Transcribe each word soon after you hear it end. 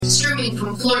dropping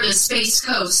from Florida's Space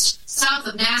Coast, south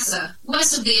of NASA,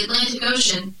 west of the Atlantic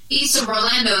Ocean, east of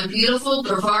Orlando in beautiful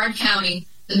Brevard County,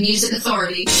 the Music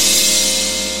Authority.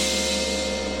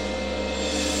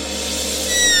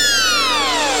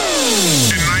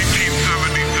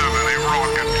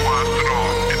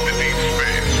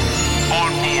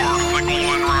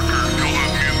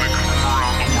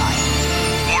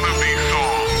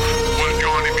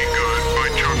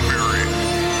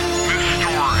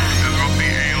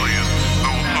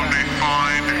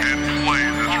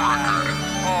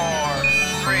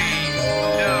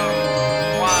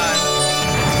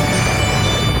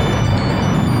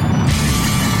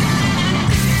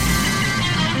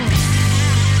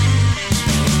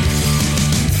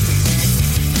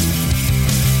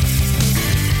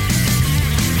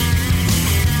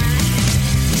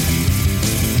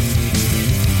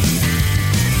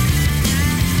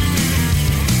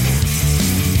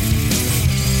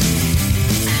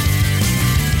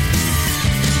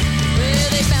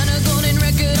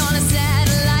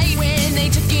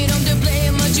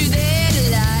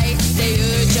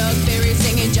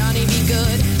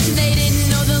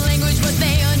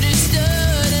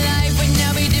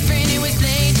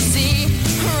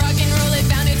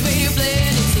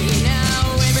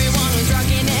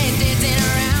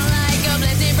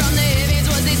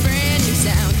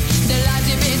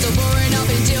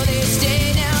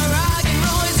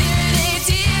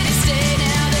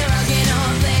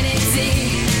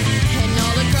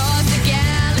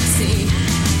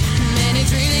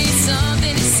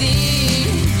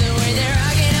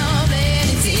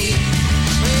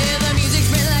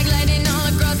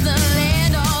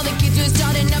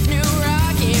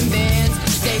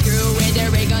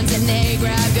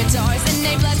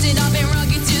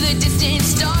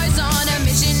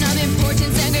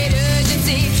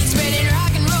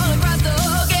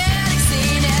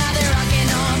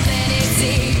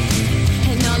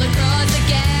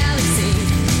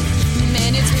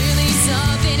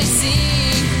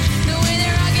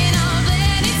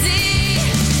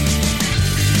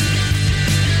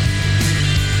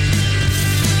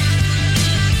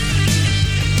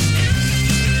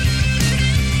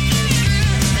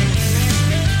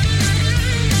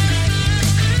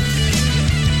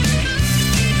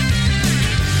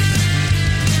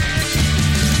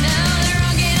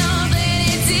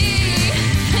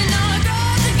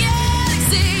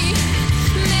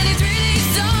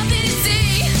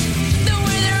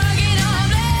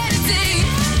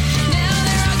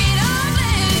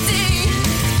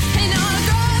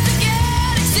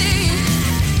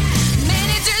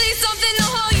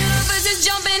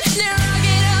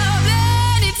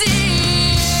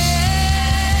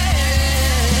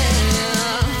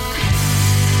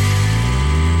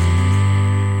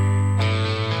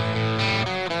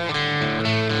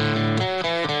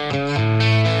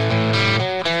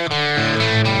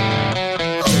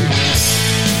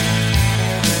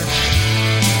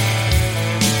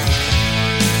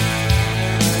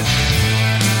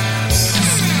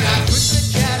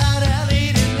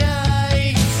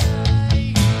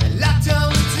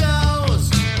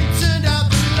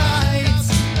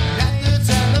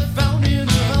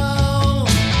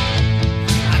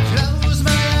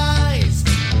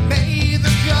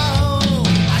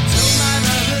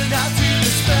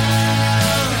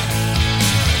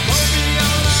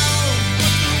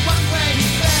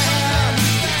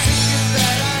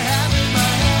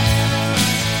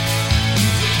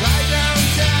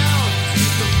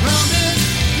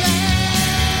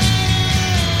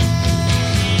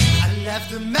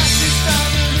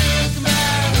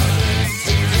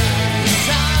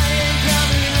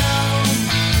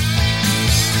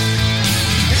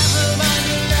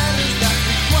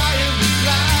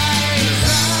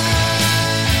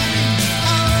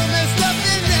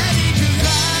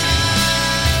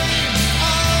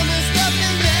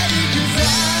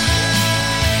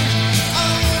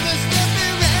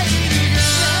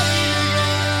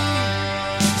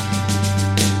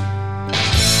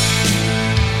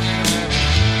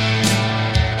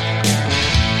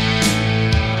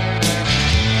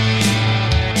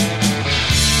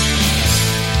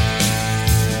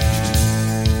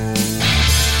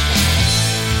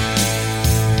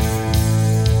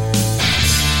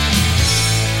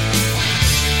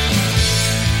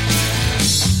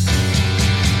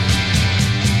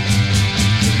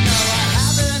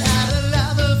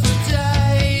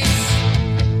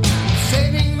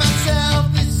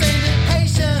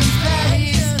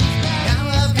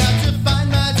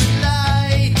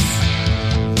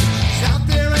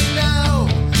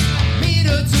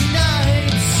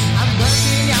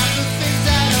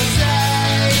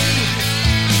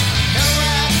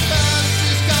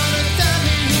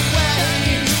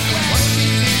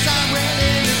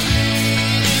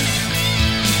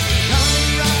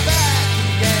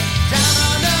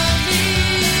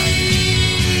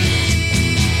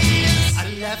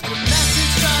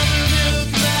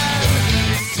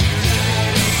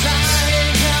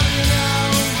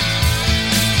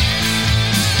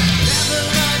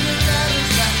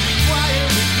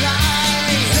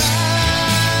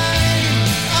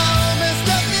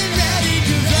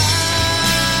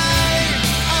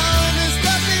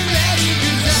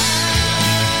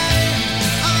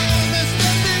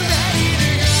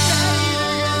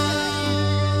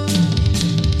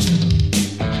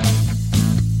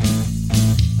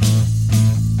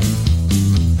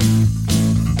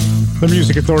 The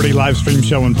Music Authority live stream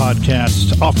show and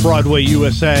podcast, Off-Broadway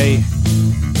USA,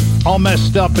 all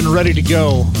messed up and ready to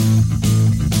go,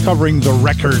 covering the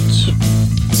records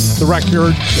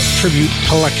tribute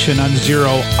collection on 0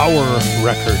 Hour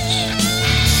Records.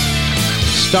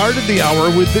 Started the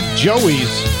hour with the Joeys,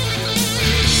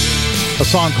 a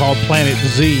song called Planet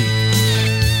Z.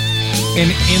 And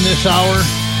in this hour,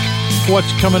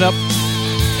 what's coming up?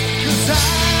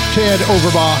 Ted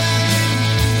Overbach,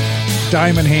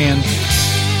 Diamond Hand,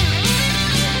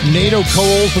 NATO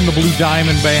Coles and the Blue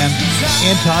Diamond Band,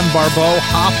 Anton Barbeau,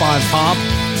 Hop on Pop.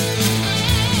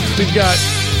 We've got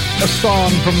a song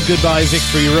from Goodbye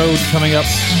Victory Road coming up.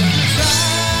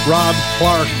 Rob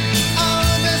Clark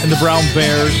and the Brown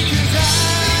Bears.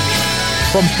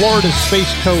 From Florida's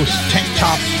Space Coast, Tank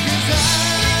Tops.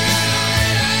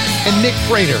 And Nick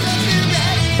Prater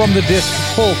from the disc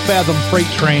Full Fathom Freight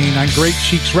Train on Great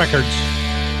Cheeks Records.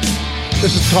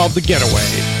 This is called The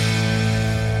Getaway.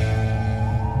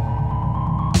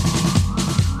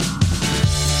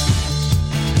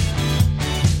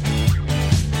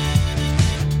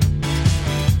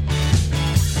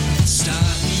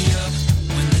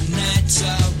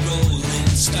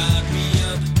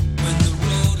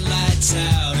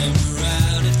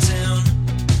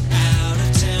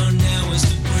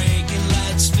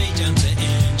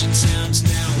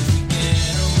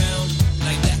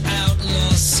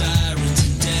 Sirens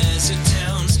and desert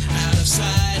towns.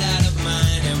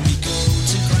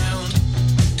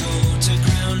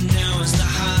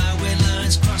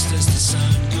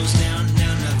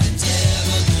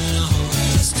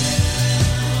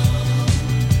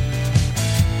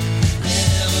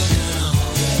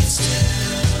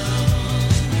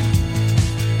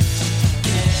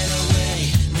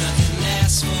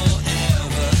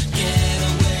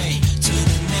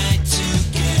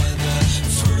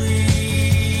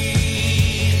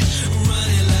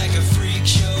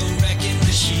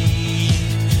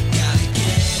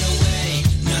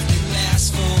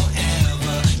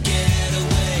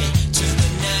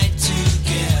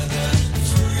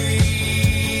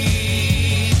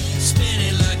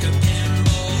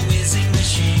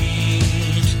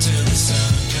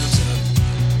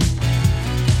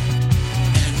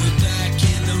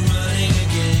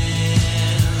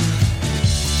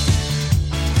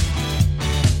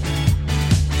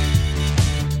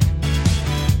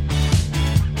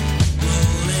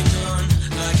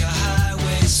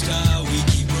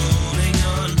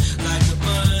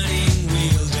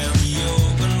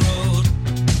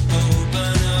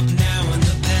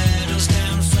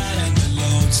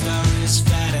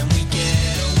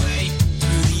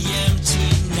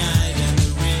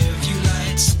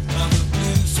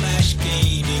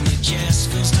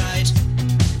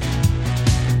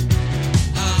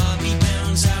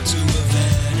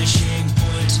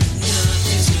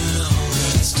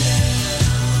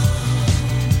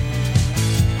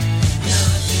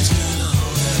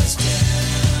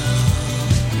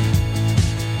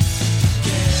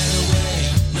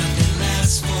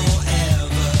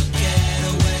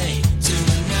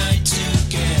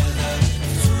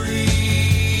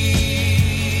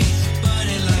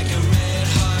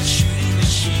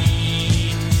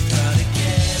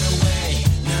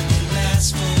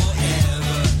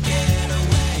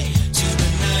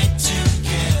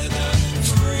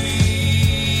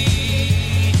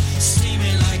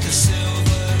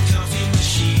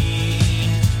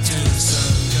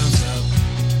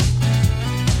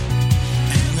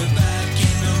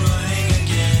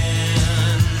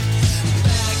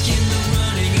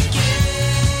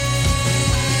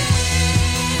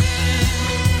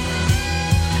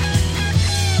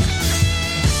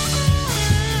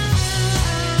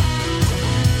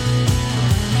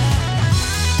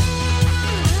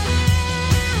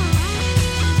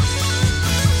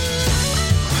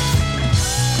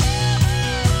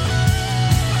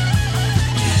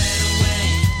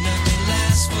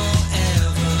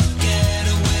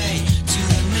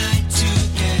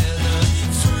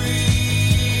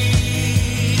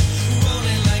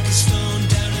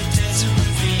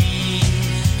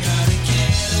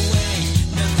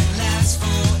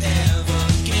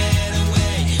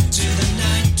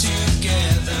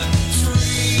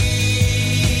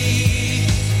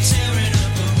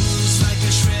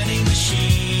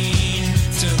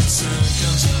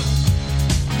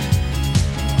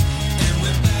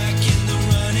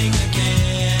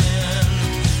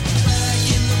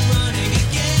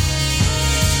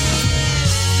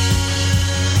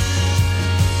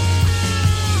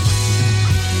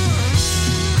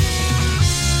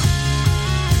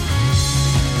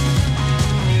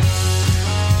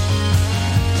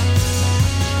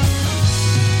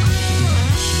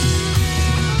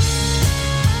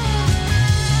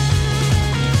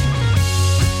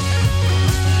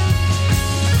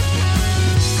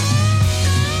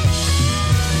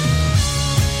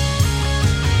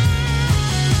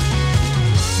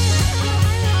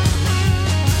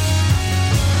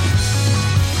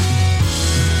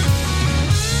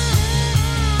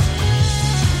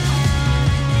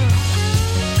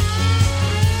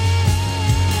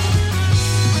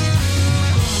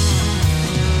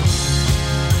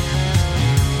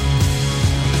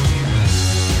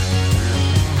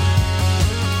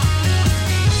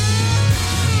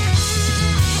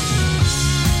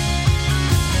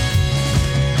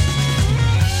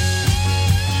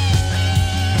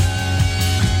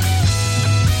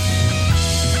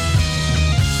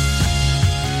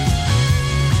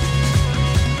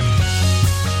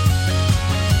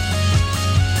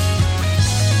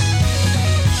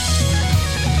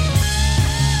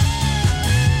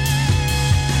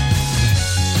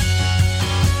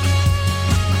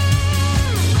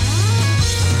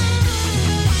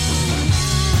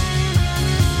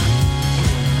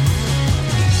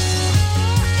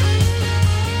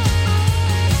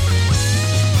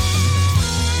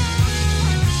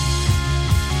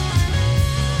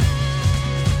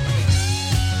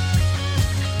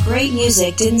 great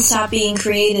music didn't stop being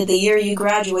created the year you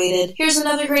graduated, here's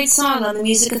another great song on the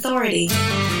Music Authority.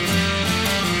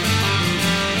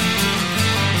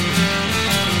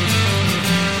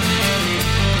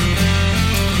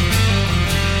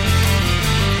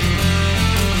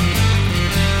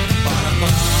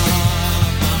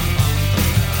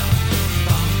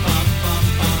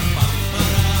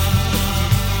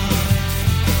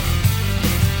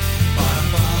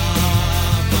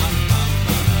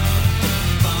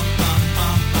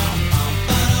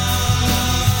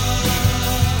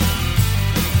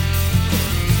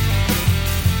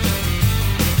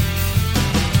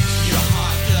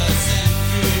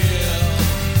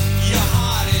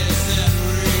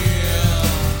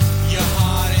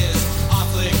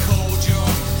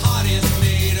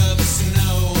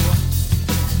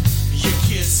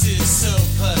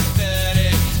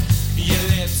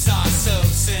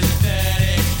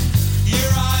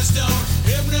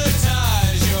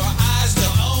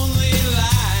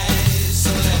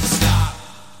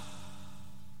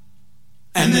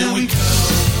 And then we go.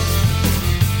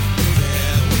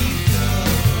 There we go.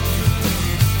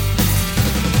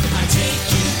 I take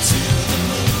you to the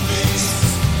movies.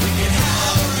 We can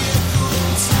have a real cool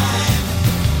time.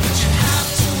 But you have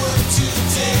to work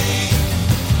today.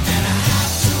 And I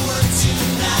have to work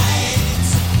tonight.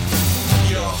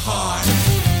 Your heart,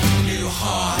 new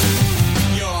heart.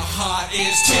 Your heart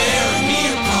is tearing me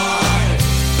apart.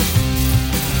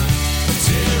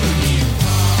 Tearing me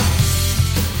apart.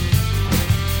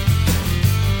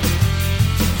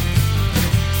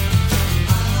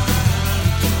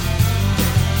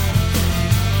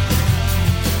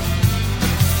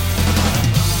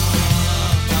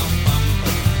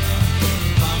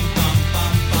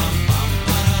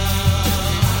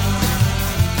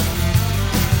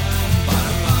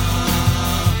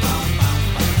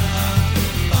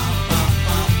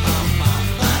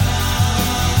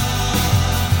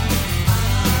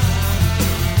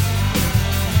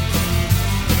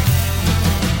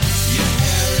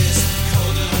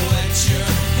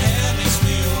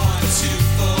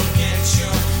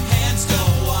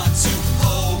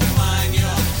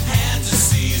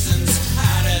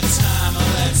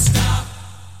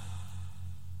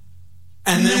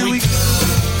 And then we go.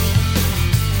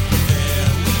 There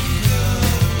we go.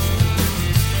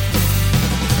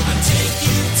 I take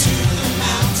you to the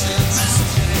mountains.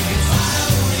 Find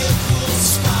a real cool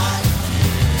spot.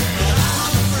 But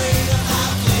I'm afraid of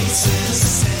high places.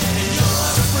 And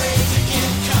you're afraid to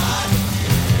get caught.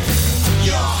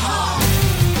 Your heart,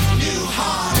 new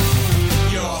heart.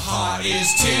 Your heart is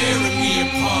tearing me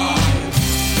apart.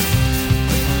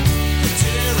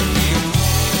 Tearing me apart.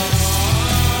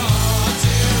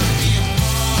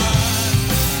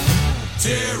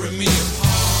 Tearing me apart. There we go.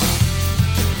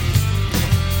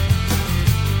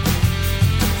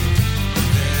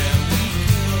 There we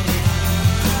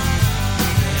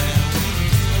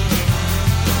go.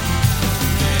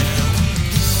 There we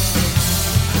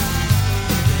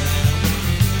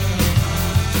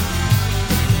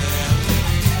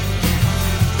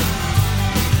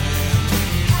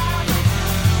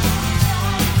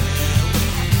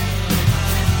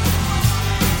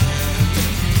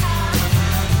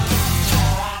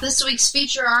This week's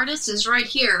feature artist is right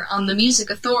here on the Music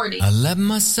Authority. I let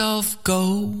myself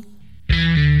go.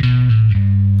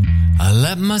 I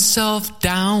let myself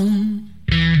down.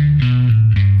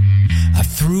 I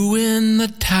threw in the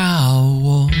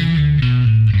towel.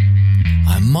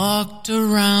 I mucked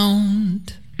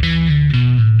around.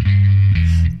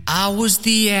 I was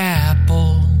the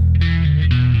apple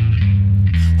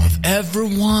of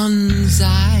everyone's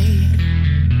eye.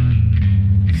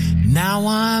 Now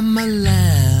I'm a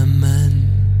lemon.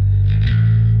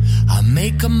 I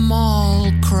make 'em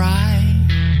all cry.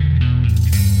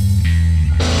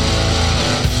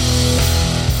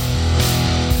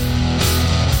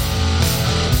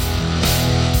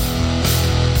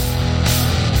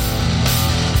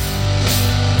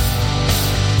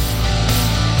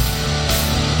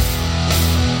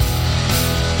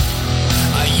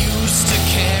 I used to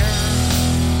care.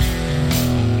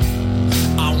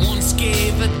 I once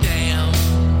gave a damn.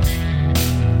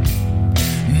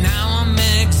 Now I'm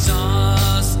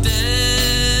exhausted.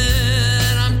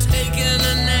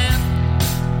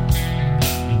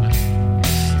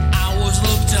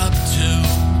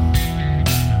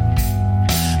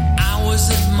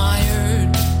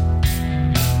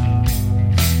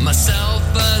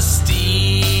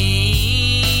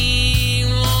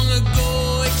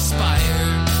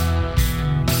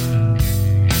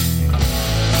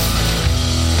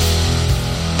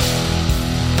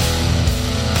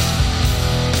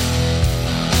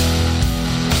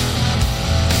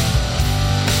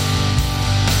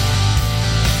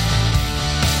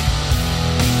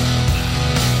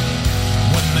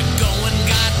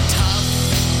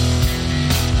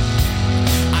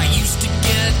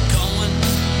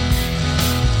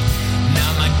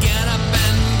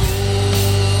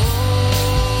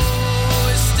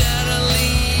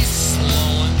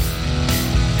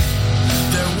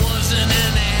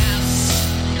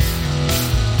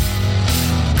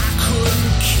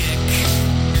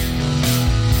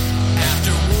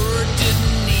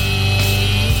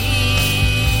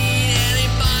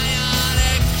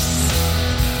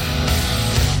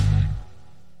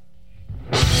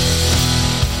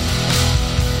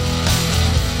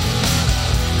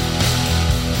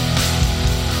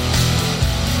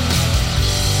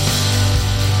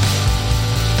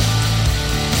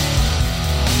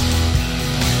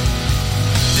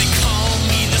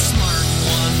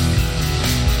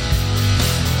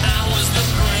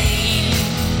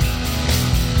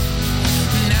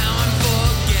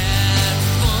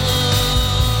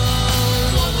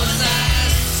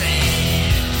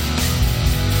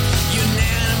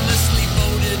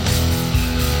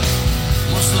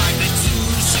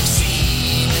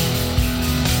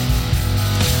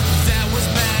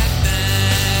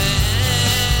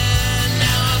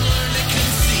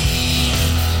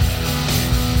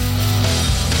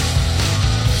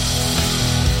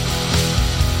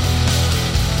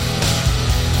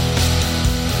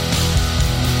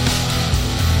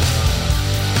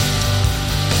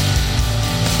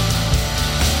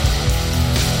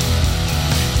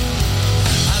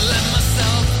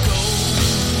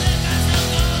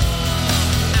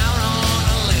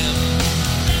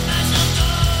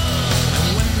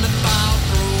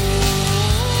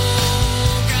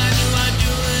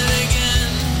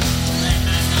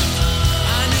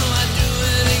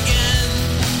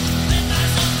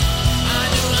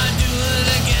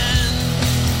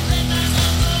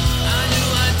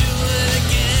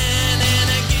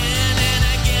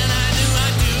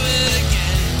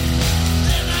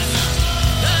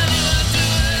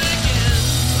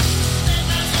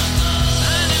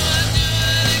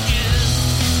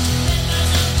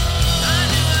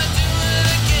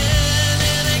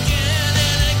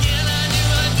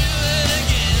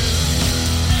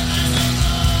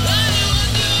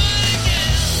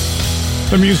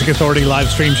 The Music Authority live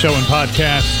stream show and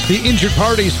podcast. The Injured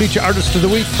Parties feature Artist of the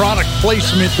Week, product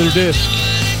placement, their disc.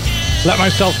 Let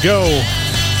Myself Go.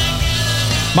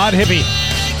 Mod Hippie.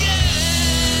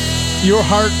 Your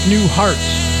Heart, New Heart.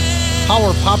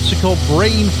 Power Popsicle,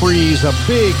 Brain Freeze, a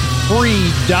big free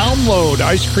download.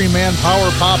 Ice Cream Man,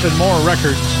 Power Pop, and more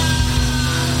records.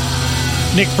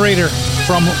 Nick Frater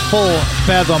from Full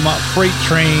Fathom Freight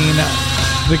Train,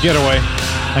 The Getaway,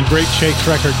 and Great Shakes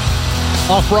Records.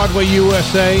 Off-Broadway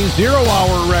USA, 0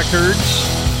 Hour Records,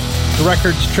 the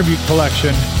Records Tribute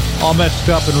Collection, all messed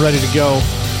up and ready to go.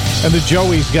 And the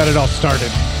Joeys got it all started.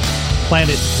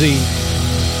 Planet Z.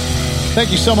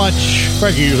 Thank you so much.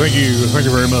 Thank you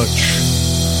very much.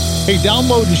 Hey,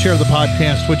 download and share the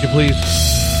podcast, would you please?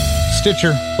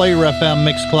 Stitcher, Player FM,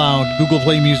 Mixcloud, Google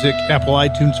Play Music, Apple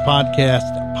iTunes Podcast,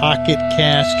 Pocket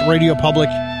Cast, Radio Public,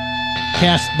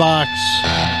 Castbox,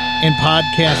 and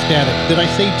Podcast Addict. Did I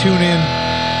say tune in?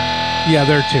 Yeah,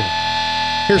 there too.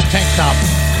 Here's Tank Top.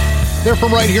 They're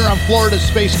from right here on Florida's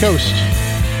Space Coast.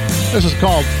 This is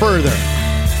called Further,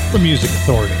 the Music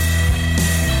Authority.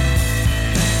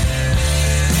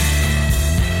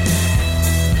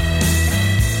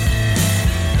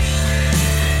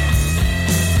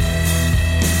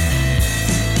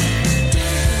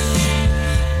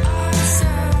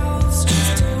 Ourselves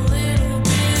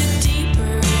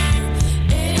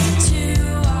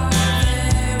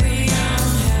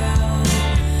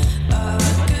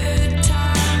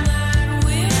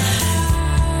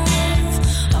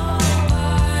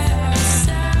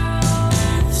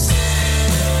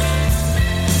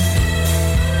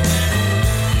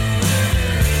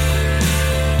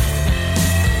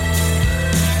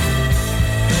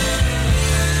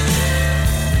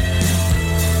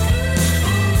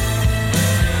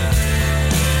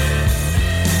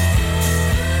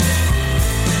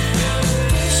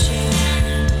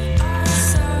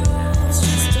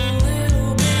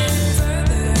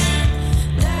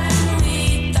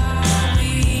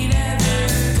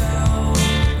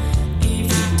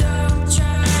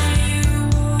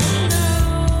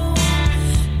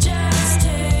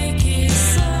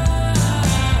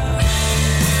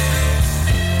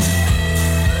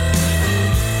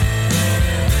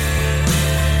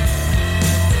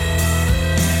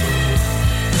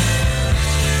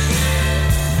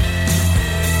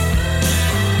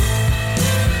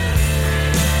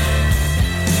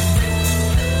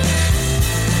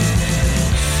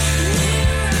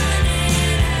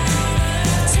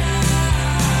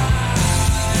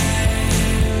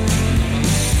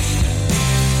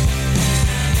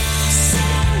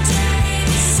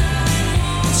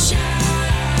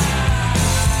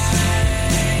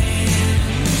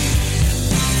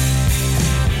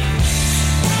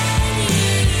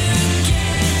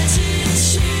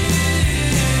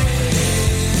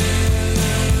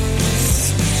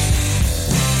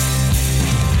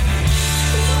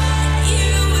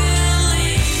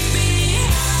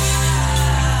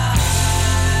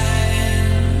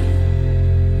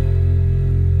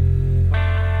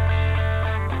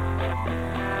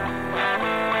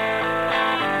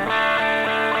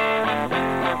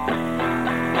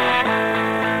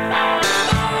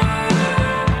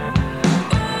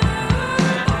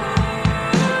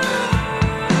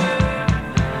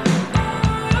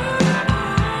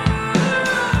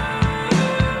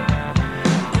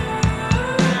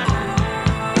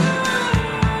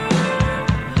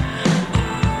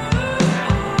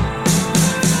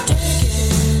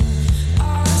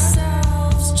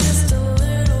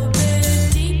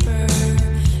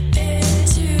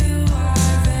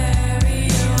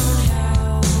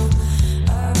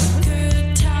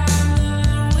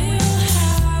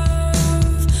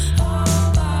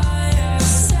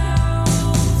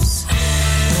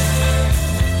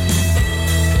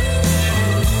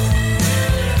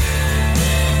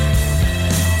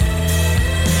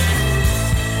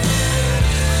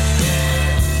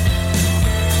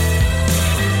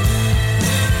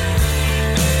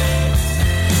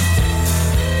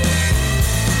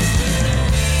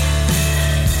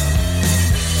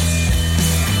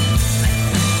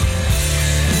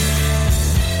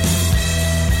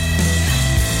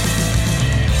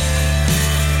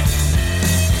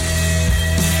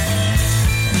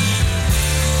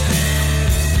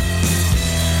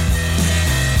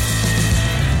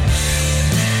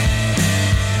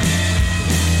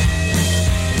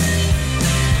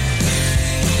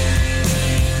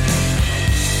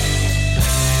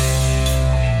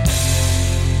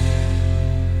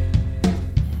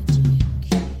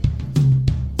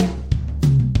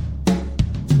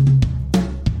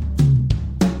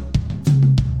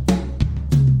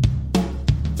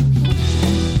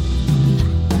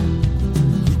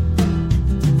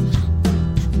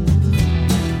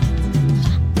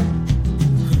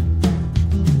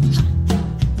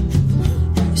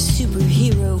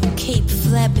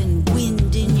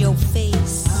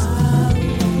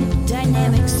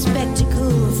panoramic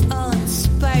spectacle of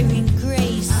awe-inspiring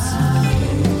grace.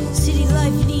 City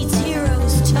life needs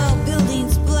heroes, tall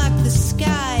buildings block the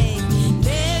sky.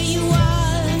 There you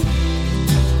are,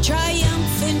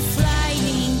 triumphant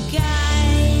flying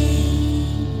guy.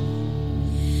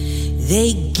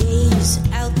 They gaze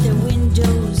out their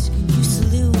windows, you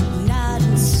salute, nod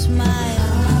and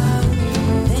smile.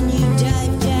 Then you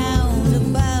dive down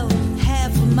about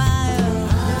half a mile.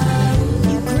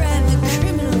 You grab the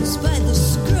criminals by the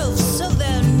scruffs of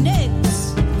their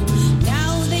necks.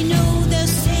 Now they know they're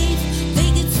safe,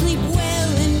 they can sleep well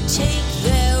and take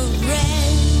their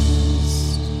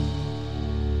rest.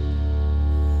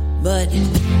 But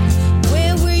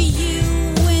where were you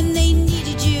when they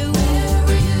needed you? Where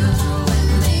were you when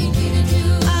they needed you?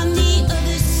 On the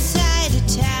other side of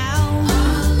town.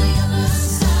 On the other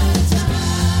side of town.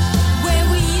 Where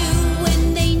were you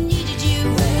when they needed you?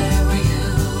 Where were you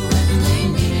when they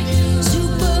needed you?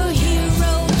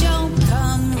 Superhero don't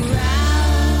come round.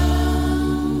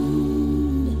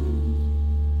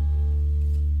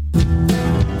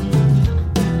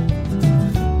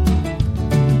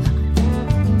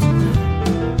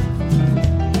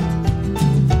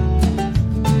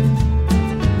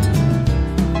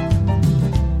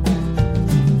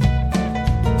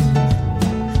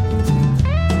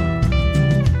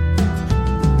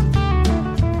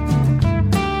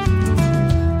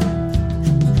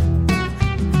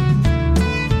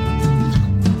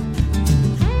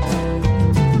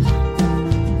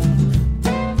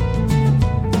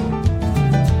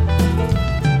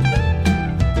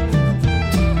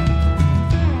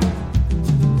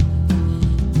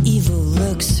 Evil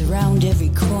lurks around every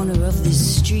corner of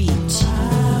this street.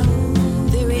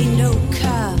 There ain't no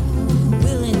cop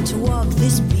willing to walk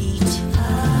this beat.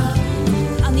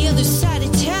 On the other side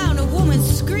of town, a woman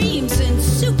screams and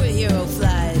superhero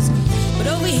flies. But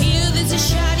over here, there's a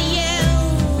shouty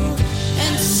yell,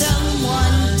 and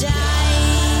someone dies.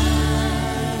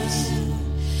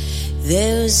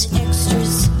 There's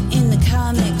extras in the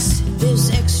comics, there's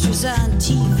extras on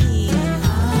TV.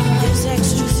 There's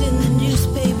extras in the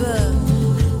newspaper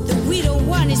that we don't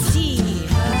want to see.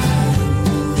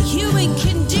 The human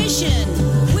condition,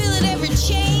 will it ever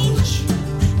change?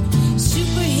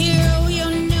 Superhero,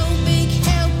 you're no big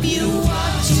help, you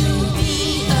ought to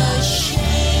be ashamed.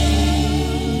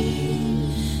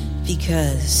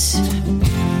 Because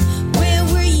where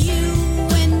were you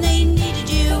when they needed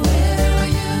you? Where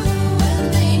were you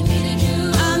when they needed you?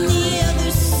 On the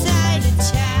other side of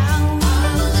town.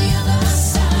 On the other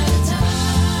side of town.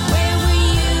 Where were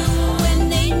you when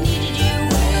they needed you?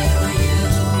 Where were you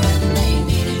when they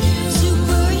needed you?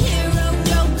 Superhero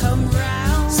don't come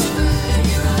round.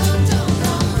 Superhero don't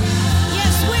come round.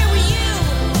 Yes, where were you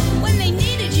when they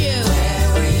needed you? Where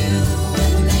were you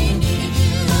when they needed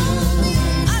you?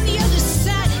 On the other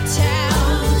side of town.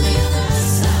 On the other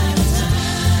side of town.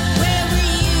 Where were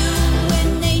you when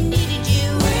they needed you?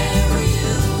 Where were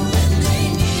you when they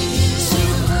needed you?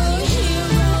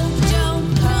 Superhero don't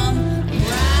come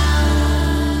round.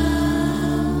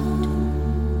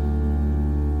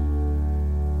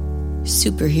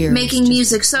 Superhero. Making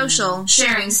music social,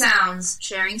 sharing sounds,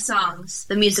 sharing songs.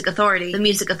 The Music Authority. The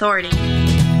Music Authority.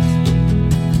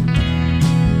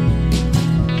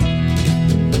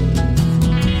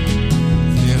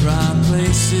 There are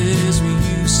places we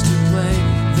used to play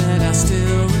that I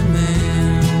still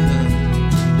remember.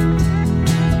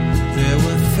 There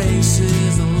were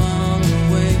faces along the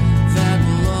way that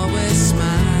will always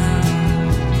smile.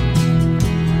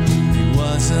 It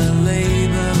was a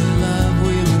labor of love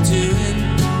we were doing,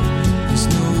 'cause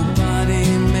nobody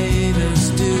made us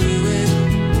do it,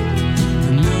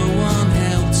 and no one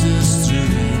helped us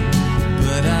through it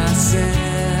but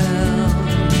ourselves.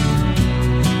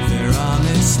 There are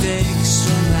mistakes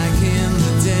from back in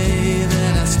the day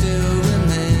that I still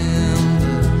remember.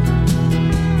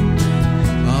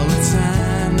 All the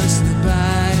time that slipped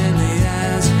by in the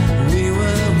hours we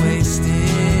were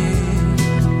wasting.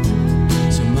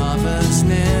 Some of us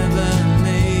never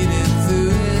made it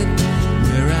through it,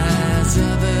 whereas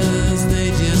others, they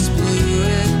just blew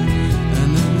it. And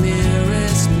the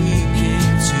nearest we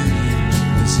came to it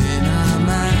was in our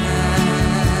mind.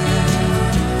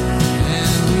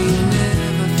 And we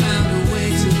never found a way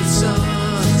to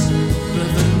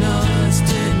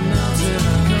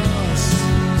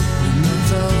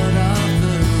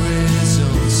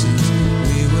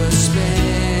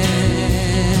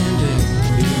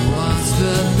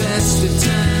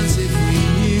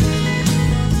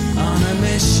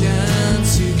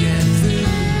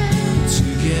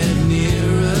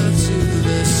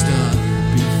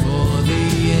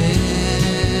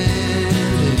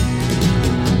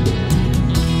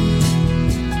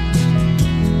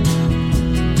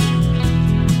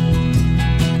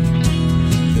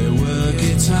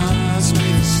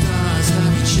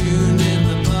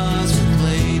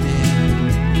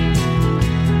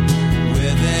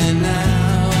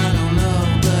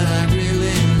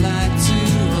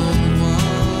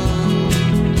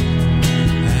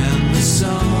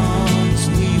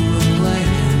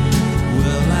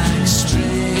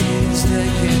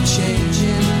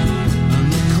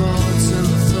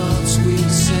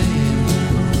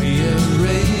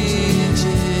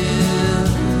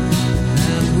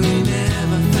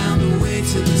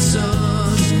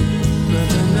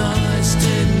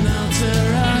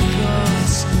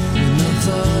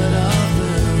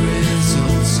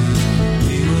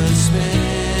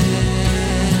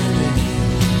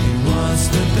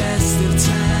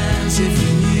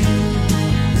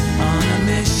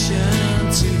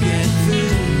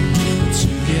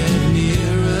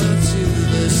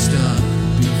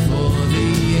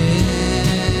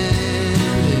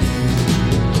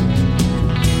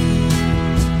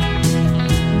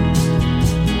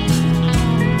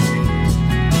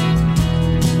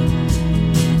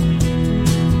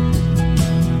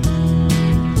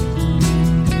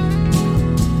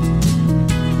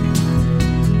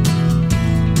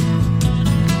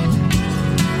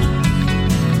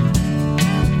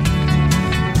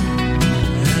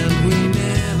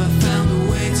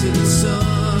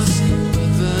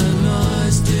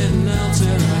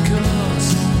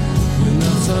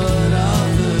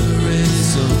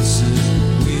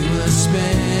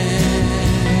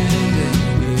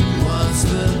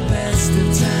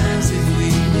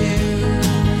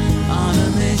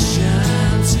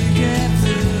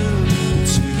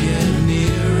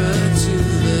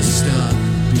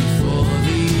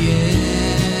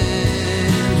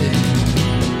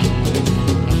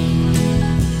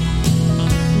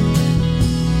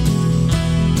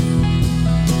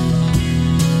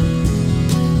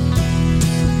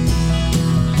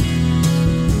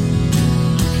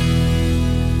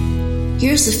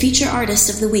Here's the feature artist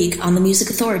of the week on the Music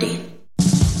Authority.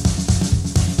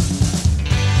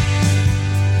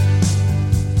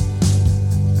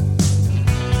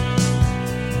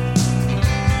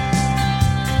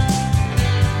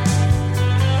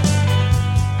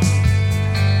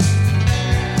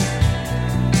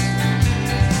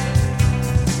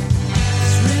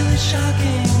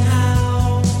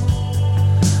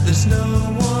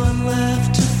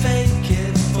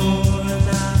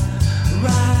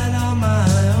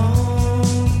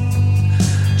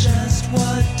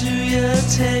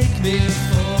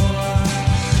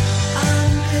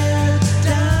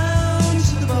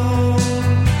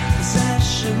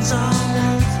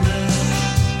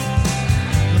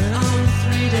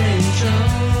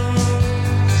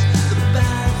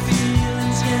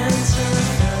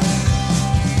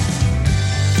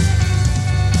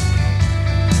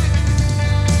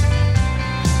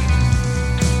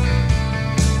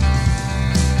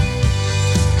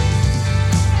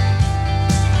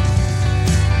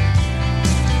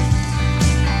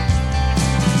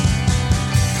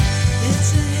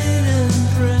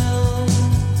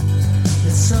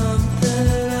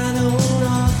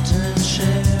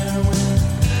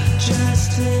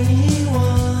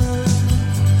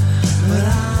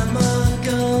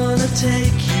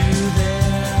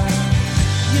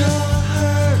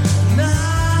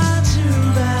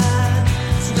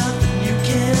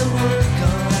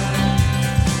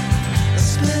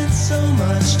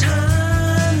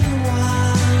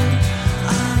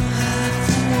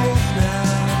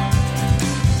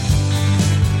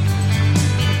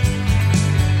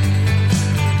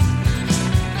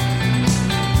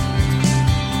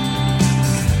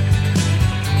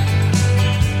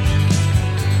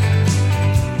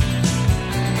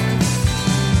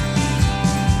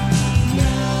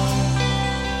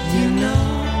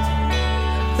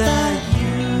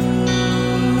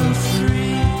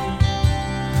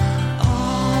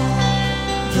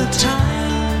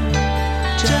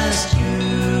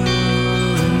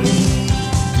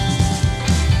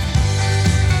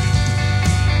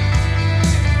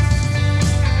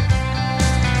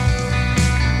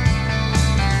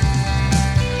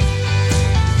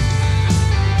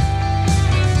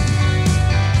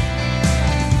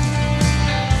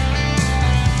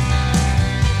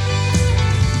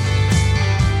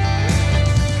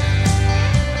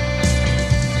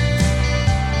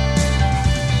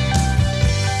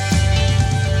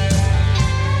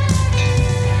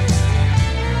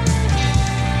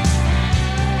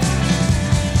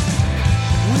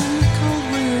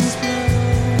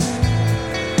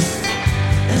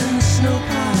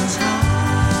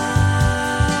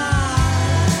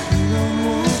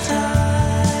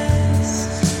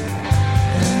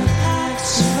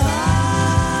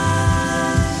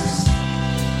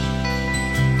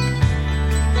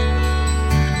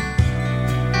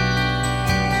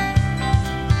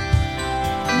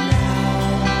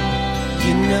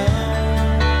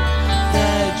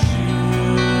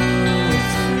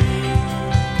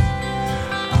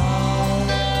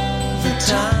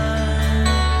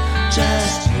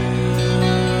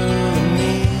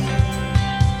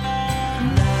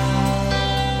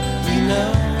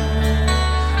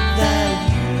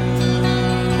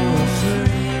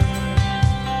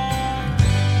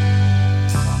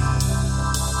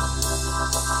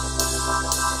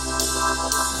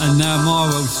 And now my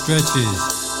road stretches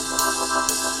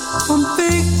from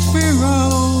Victory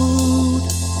Road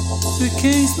to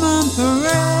Kingsman Parade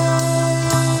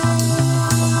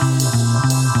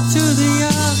to the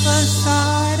other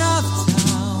side of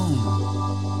town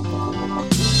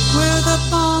where the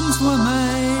bombs were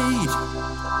made.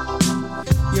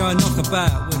 Yeah, I knock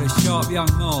about with a sharp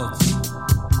young mod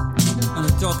and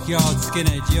a dockyard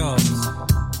skinhead jobs.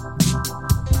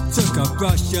 Took a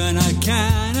brush and a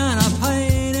can and I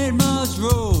painted Mars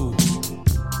Rule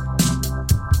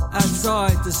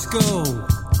outside the school.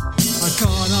 I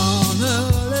can't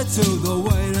honour little the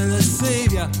way to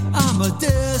deceive ya. I'm a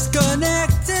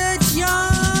disconnected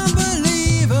young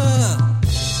believer.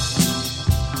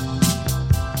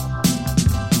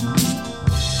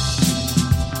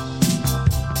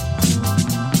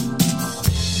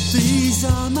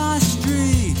 These are my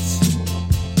streets.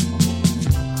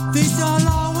 These'll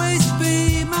always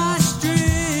be my streets.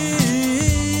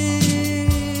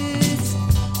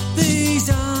 These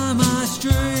are my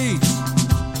streets.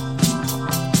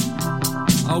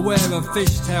 I wear a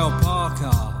fishtail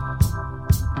parka,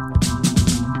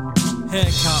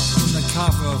 haircut from the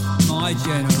cover of My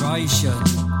Generation,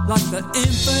 like the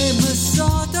infamous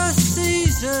Sardar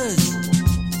Caesars.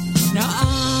 Now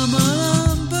I'm an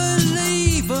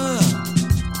unbeliever.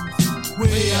 We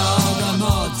are the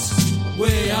mods.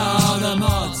 We are the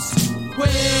mods. We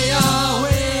are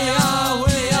the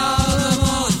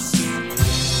mods.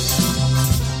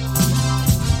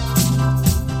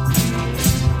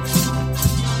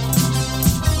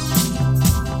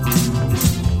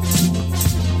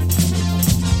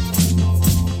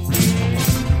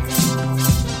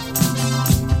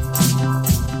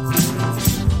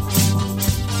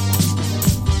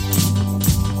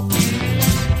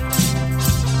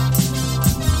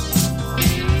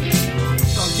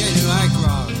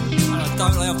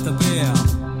 Don't lay off the beer.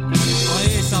 I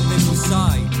hear some people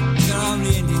say they'll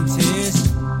only end in tears.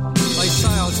 They say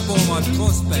I'll spoil my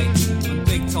prospects and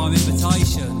big time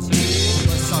invitations.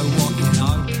 But so what, you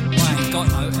know? I ain't got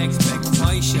no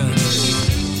expectations.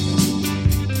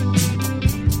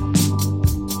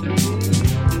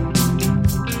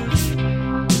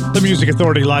 The Music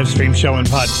Authority live stream show and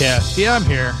podcast. Yeah, I'm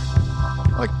here.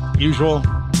 Like usual.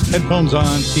 Headphones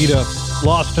on, feet up,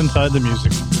 lost inside the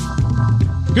music.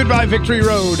 Goodbye, Victory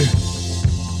Road.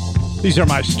 These are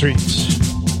my streets.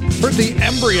 Heard the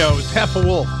Embryos, Half a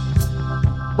Wolf,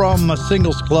 from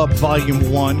Singles Club,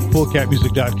 Volume 1,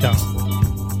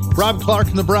 CoolCatMusic.com. Rob Clark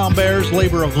and the Brown Bears,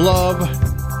 Labor of Love.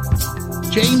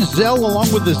 Jane Zell,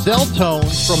 along with the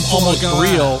Zelltones from Almost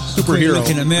Real, Superhero. Look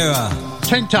in the mirror.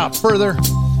 Tank Top, Further.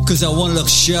 Cause I wanna look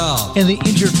sharp. And the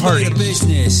Injured Party.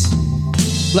 Business.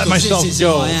 Let Myself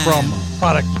Go from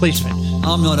Product Placement.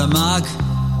 I'm not a mug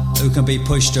who can be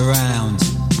pushed around.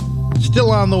 Still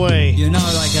on the way. You know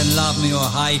they can love me or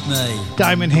hate me.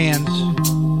 Diamond Hands.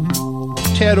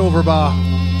 Ted Overbaugh.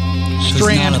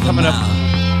 Strand coming up.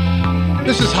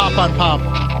 This is Hop on Pop.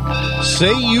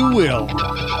 Say You Will.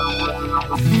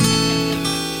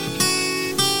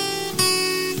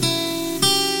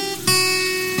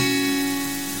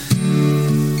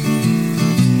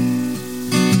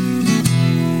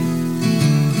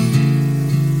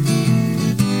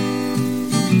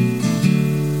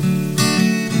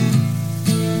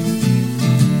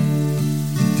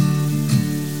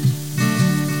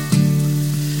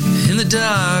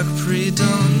 Dark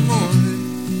pre-dawn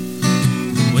morning,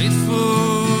 wait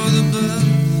for the birth.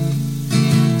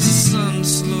 The sun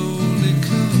slowly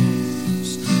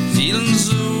comes, feelings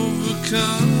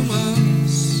overcome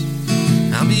us.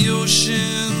 I'll be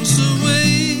oceans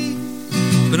away,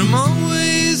 but I'm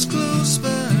always close by.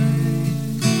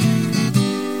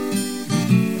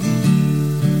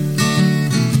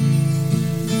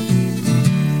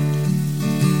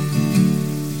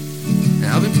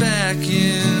 I'll be back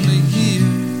in a year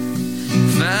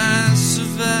if I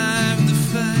survive the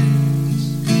fight.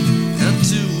 I'll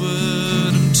do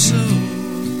what I'm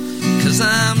told, 'cause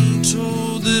I'm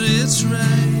told that it's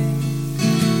right.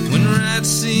 When right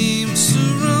seems so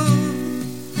wrong,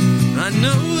 I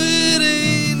know it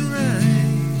ain't right.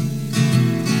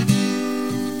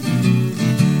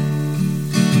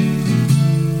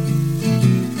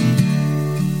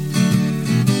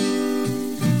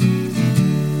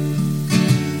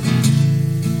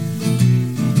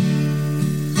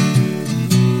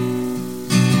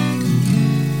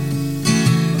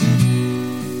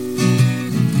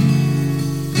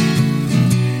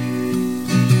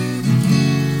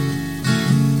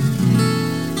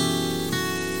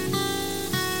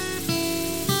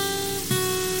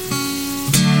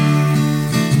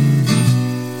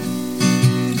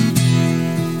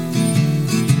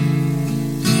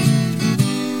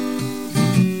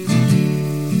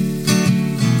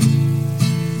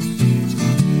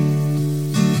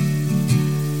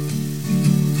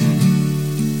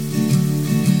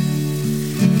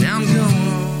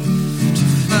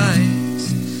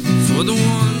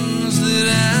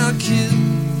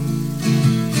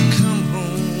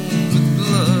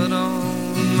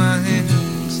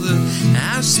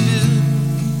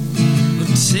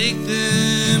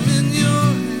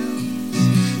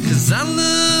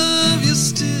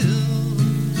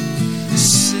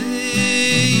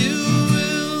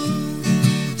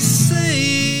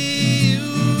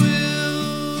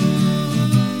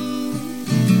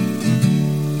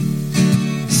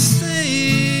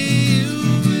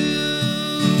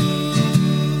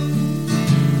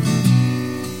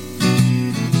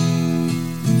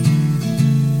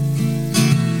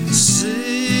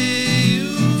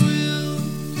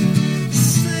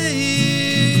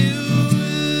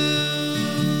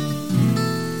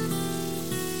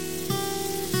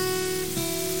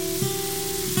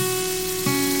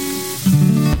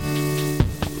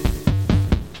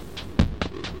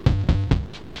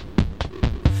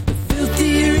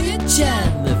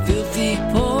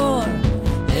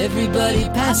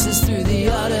 passes through the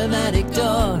automatic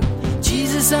door.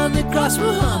 Jesus on the cross,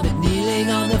 Muhammad kneeling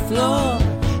on the floor.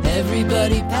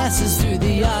 Everybody passes through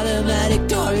the automatic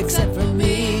door except for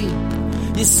me.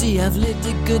 You see, I've lived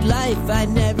a good life. I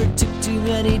never took too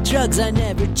many drugs. I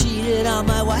never cheated on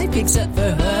my wife except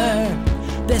for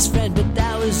her. Best friend, but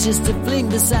that was just a fling.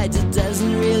 Besides, it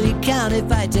doesn't really count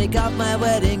if I take off my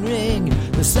wedding ring.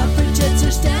 The suffragettes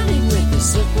are standing with the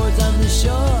surfboards on the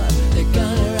shore. They're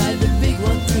gonna ride the big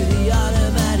one through the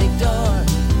automatic door.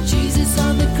 Jesus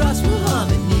on the cross,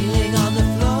 Muhammad kneeling on the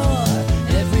floor.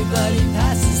 Everybody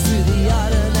passes through the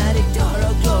automatic door,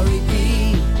 oh glory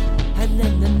be. And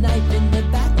then the knife in the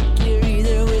back, you're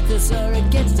either with us or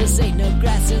against us. Ain't no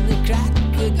grass in the crack,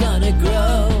 we're gonna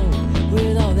grow.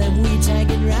 With all them weeds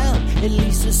hanging round, at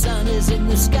least the sun is in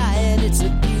the sky and it's a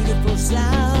beautiful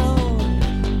sound.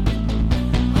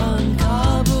 On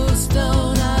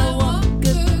cobblestone I walk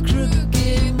a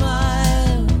crooked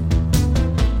mile,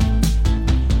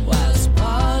 whilst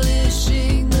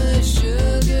polishing the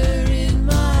sugar in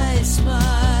my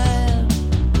smile.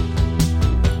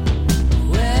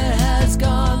 Where has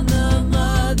gone the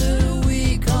mother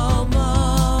we call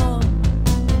mom?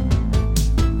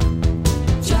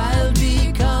 Child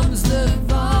becomes the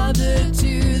father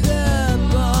to the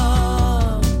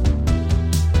bomb.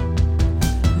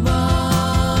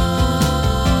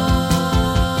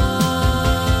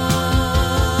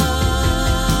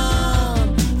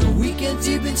 Mom, the weekends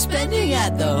you've been spending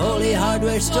at the Holy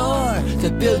Hardware store to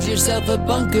build yourself a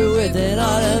bunker with an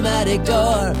automatic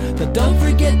door. But don't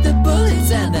forget the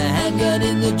bullets and the handgun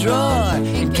in the drawer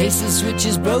in case the switch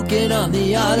is broken on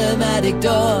the automatic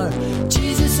door.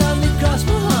 Jesus on the cross,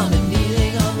 Muhammad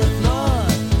kneeling on the floor.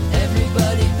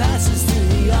 Everybody passes through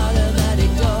the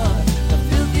automatic door. The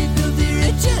filthy, filthy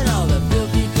rich and all the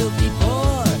filthy, filthy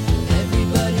poor.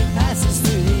 Everybody passes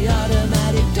through the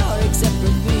automatic door except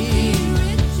for me.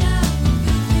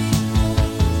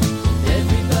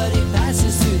 Everybody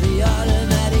passes through the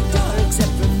automatic door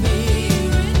except for me.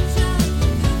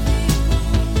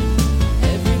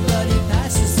 Everybody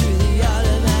passes through the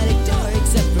automatic door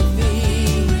except for me.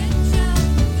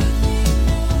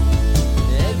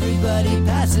 Everybody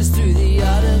passes through the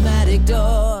automatic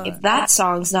door. If that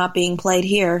song's not being played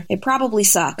here, it probably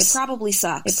sucks. It probably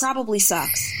sucks. It probably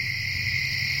sucks.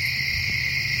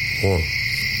 1,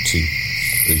 2,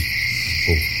 3,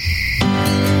 4.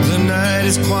 The night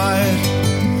is quiet,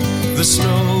 the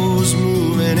snow's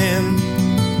moving in.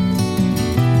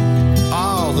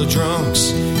 All the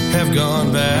drunks have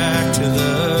gone back to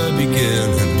the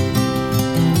beginning.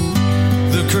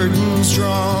 The curtain's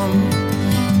drawn,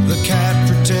 the cat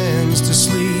pretends to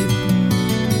sleep.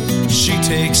 She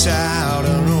takes out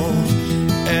an old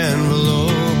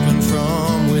envelope and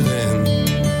from within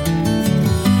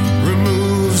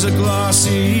removes a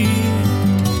glossy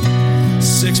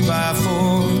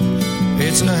 6x4.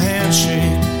 It's a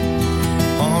handshake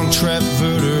on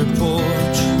Trepverder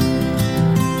porch.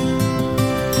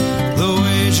 The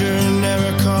wager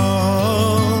never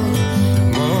called.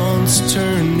 Months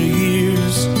turn to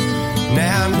years.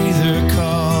 Now neither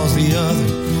calls the other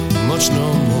much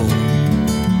no more.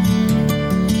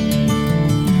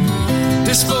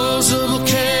 Disposable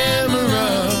camera,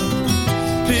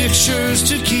 pictures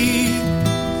to keep,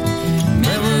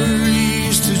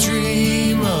 memories to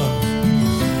dream of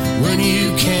when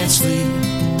you can't sleep.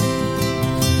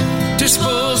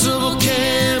 Disposable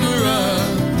camera,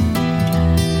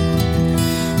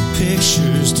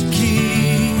 pictures to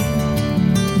keep.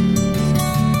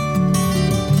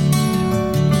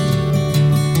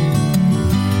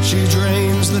 She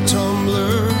drains the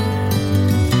tumbler,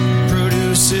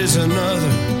 produces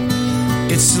another.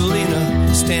 It's Selena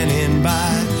standing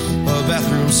by a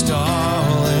bathroom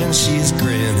stall and she's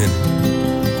grinning,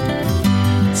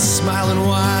 smiling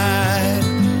wide.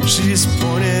 She's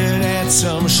pointed at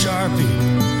some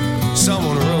Sharpie.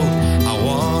 Someone wrote, I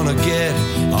wanna get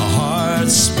a hard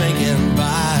spanking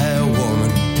by a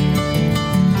woman.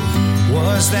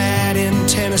 Was that in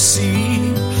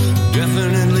Tennessee?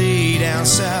 Definitely down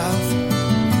south.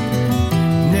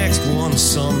 Next one,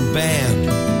 some band,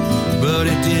 but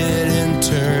it didn't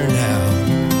turn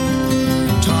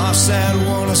out. Toss that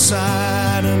one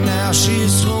aside, and now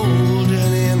she's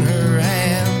holding in her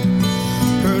hand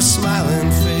her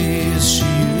smiling face she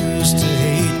used to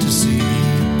hate to see.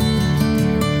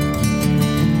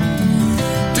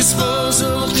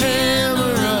 Disposable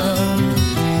camera,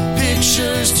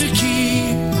 pictures to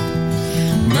keep,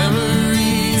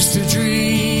 memories to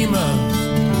dream of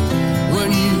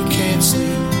when you can't sleep.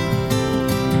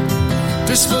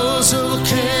 Disposable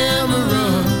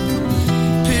camera,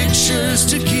 pictures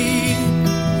to keep,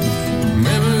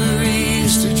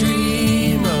 memories to dream.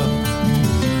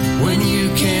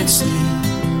 sleep.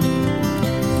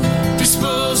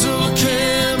 Disposable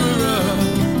camera,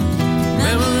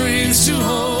 memories to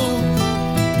hold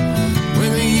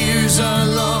when the years are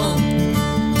long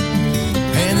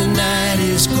and the night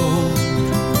is cold.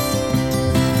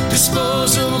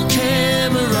 Disposable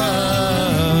camera,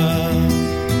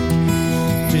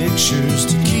 pictures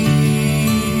to keep.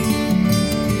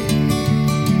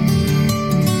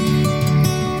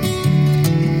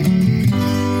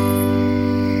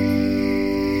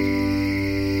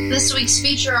 This week's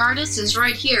feature artist is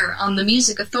right here on The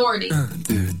Music Authority.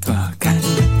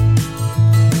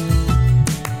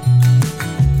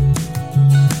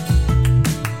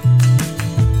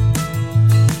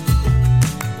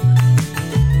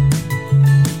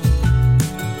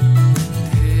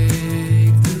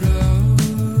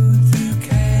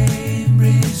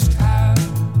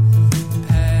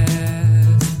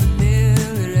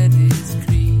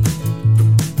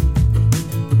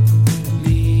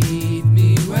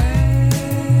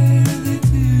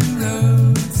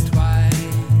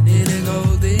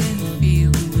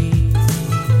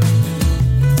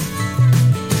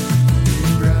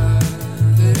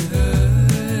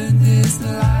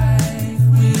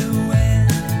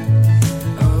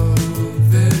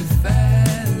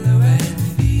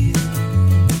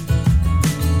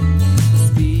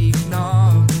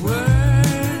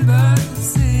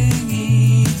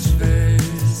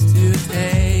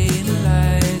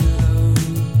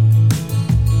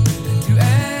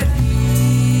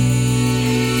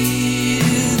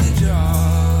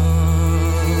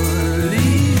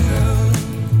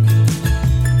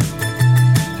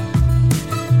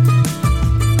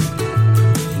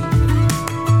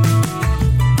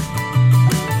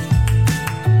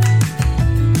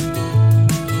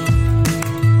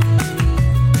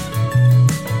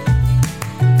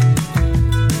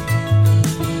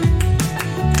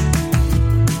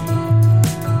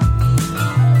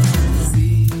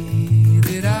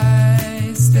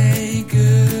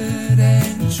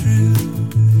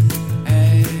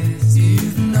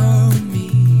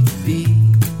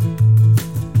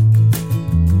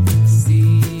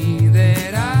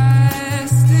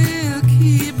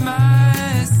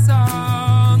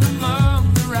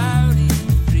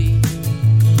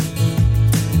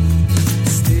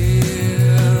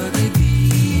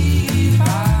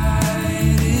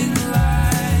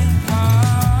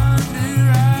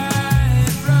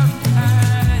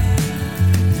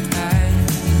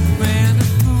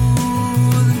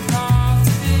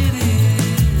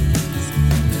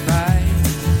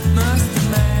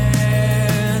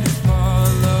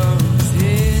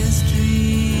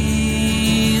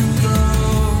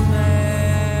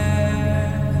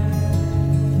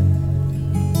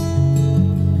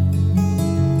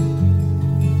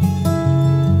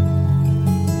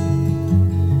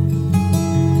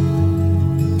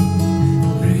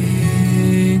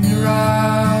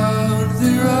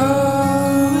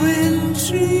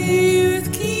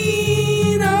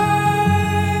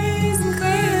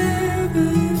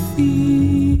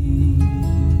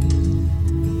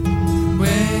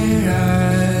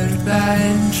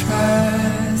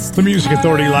 The Music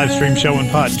Authority live stream show and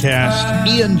podcast.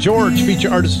 Ian George,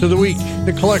 feature artist of the week.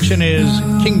 The collection is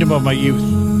Kingdom of My Youth.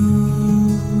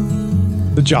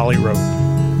 The Jolly Road.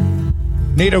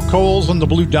 Nato Coles and the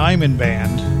Blue Diamond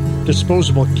Band.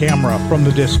 Disposable Camera from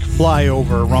the disc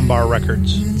Flyover, Rumbar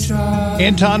Records.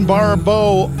 Anton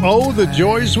Barbeau, Oh, the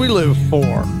Joys We Live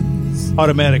For.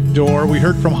 Automatic Door, we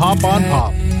heard from Hop on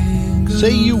Pop.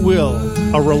 Say You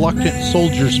Will, A Reluctant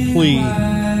Soldier's Plea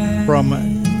from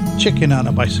Chicken on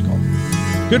a Bicycle.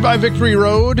 Goodbye Victory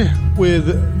Road with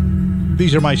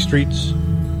These Are My Streets.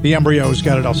 The Embryos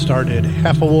got it all started.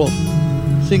 Half a Wolf,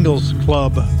 Singles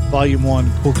Club, Volume 1,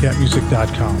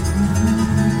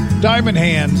 CoolCatMusic.com. Diamond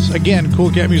Hands, again,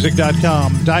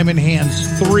 CoolCatMusic.com. Diamond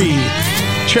Hands 3,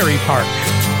 Cherry Park.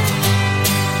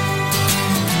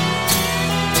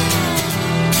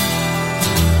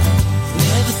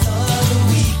 Never thought a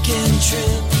weekend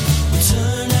trip would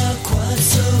turn out quite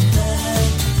so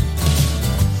bad.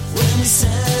 When we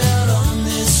set out on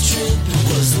this trip, it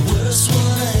was the worst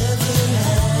one I ever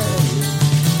had.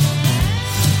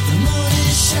 The moon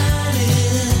is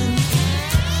shining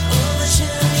over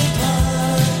Cherry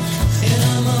Park, and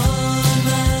I'm on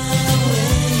my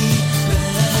way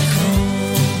back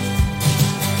home.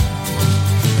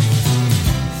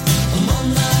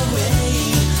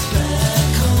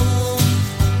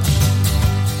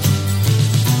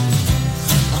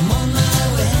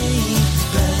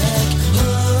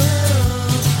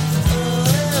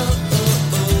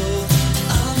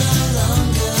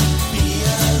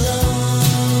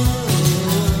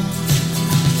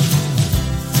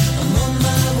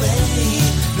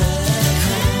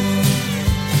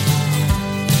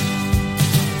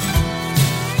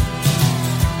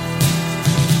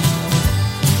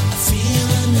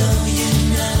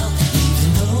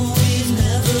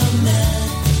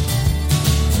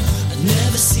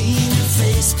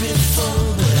 face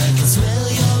before, but I can smell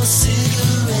your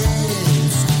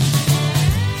cigarettes.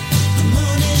 The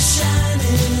moon is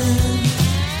shining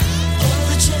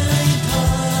over Cherry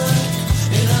Park,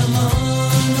 and I'm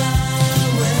on my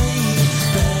way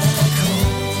back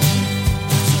home.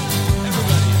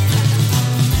 Everybody,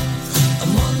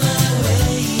 I'm on my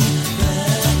way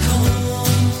back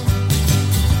home.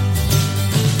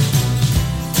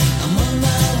 I'm on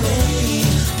my way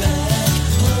back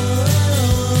home.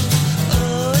 Oh,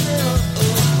 oh,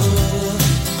 oh, oh.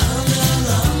 I'll no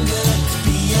longer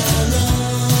be alone.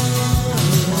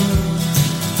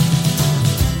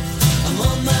 I'm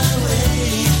on my way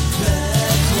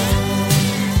back home.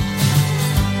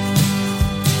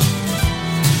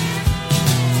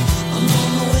 I'm on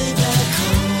my way back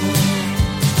home.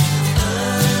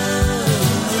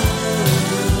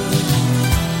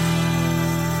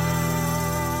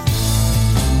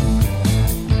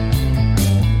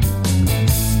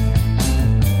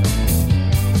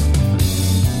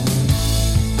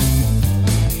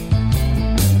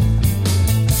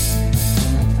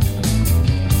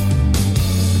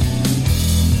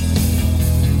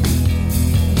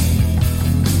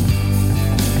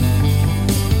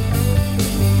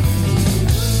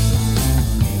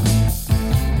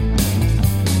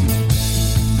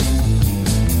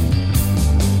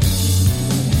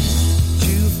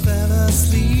 You fell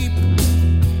asleep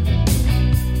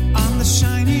on the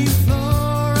shiny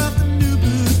floor of the new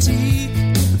boutique,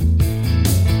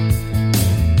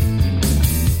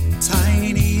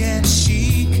 tiny and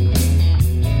chic,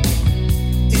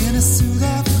 in a suit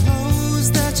of clothes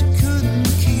that you couldn't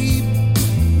keep,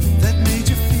 that made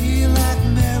you feel like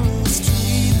Meryl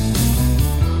Streep,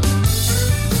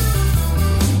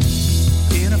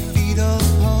 in a fetal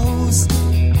pose.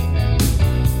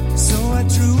 So I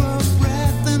drew a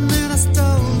breath and then I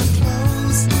stole the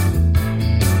clothes.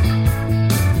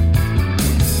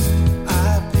 I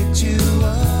picked you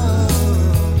up,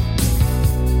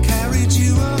 carried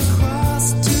you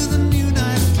across to the new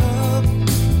nightclub.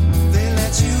 They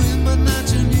let you in but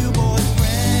not your new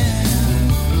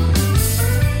boyfriend.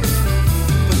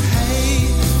 But hey,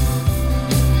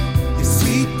 your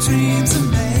sweet dreams are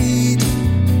made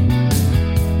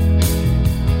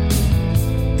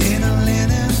in a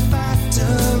linen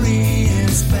factory in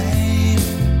Spain.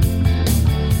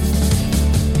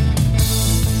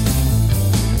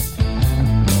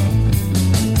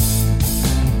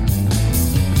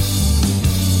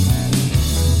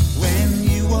 When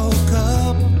you woke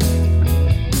up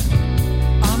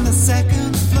on the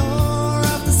second floor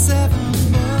of the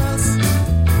 7th bus,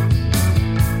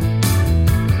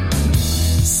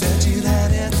 said you'd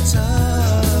had it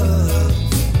tough,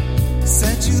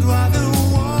 said you'd rather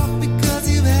walk because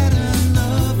you've had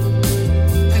enough,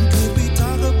 and could we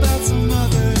talk about some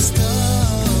other stuff?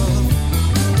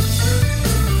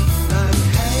 Like,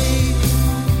 hey,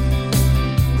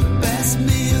 the best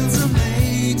meals are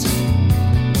made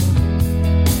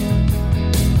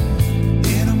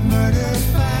in a murder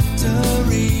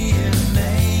factory in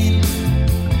Maine.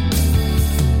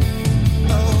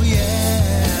 Oh yeah.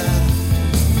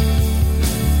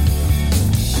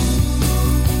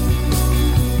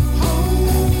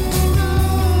 Hold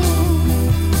on,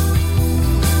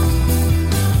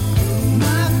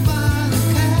 my file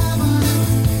cabinet,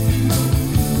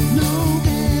 no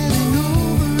getting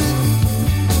over it.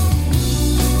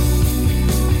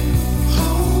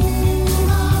 Hold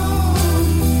on,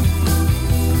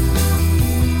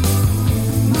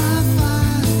 my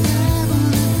file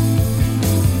cabinet,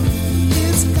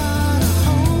 it's got a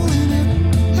hole in it.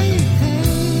 Hey, hey,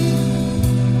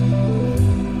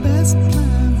 best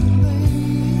plans laid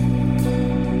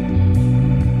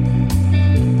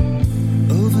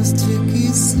over sticky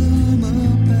summer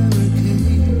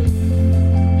barricade.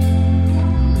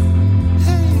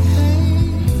 Hey, hey,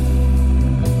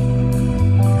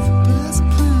 best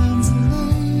plans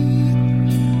laid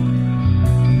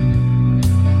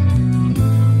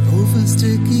over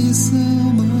sticky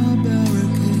summer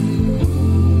barricade.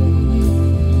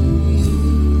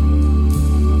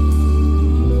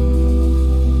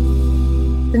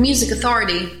 The Music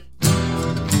Authority.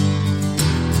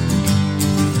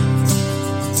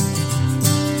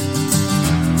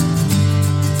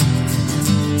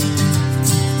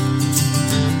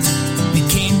 We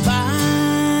came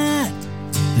by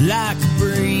like a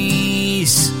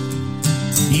breeze.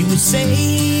 You were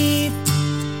safe,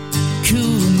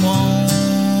 cool and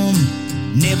warm.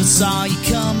 Never saw you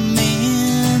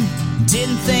coming,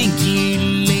 didn't think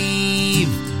you'd leave,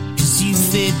 'cause you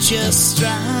fit just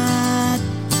right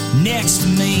next to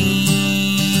me.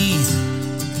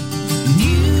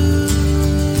 You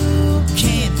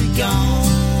can't be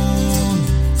gone.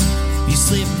 You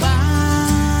slip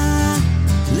by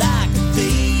like a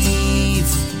thief,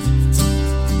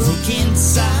 broke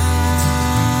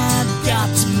inside, got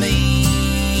to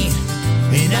me,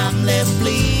 and I'm left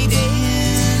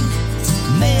bleeding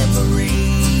memories.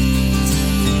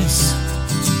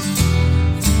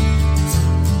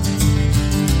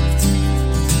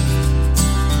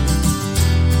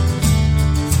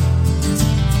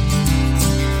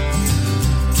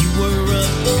 You were a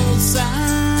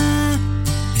bullseye,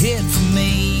 hit for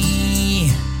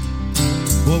me,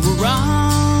 what we're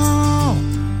all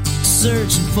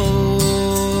searching for.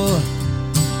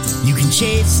 You can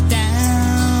chase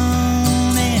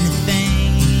down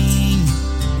anything,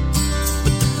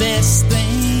 but the best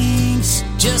things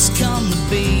just come to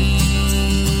be.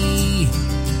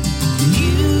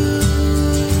 You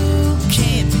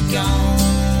can't be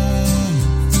gone.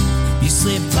 You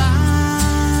slip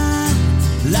by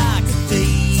like a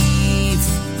thief,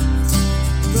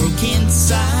 broke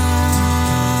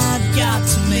inside, got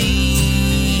to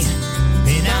me,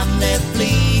 and I'm left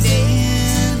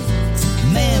bleeding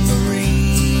memories.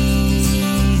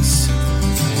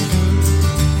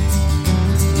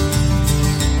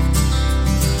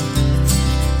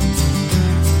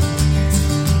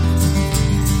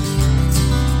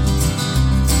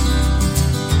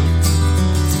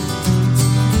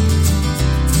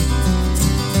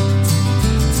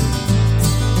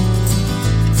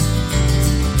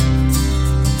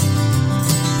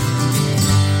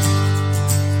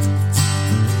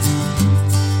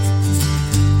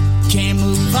 Can't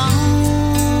move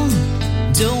on,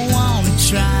 don't wanna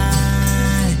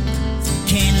try,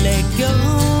 can't let go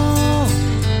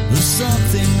of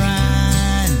something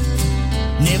right.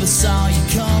 Never saw you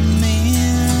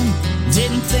coming,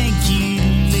 didn't think you'd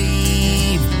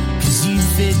leave, 'cause you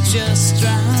fit just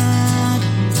right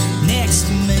next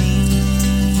to me.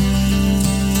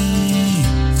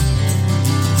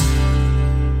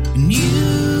 And you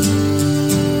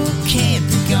can't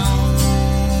be gone.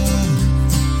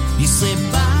 You slip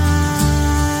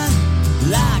by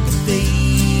like a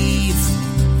thief,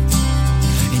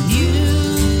 and you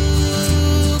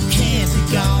can't be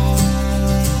gone.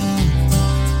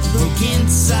 Broke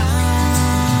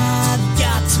inside,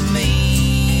 got to me,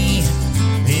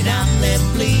 and I'm left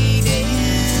bleeding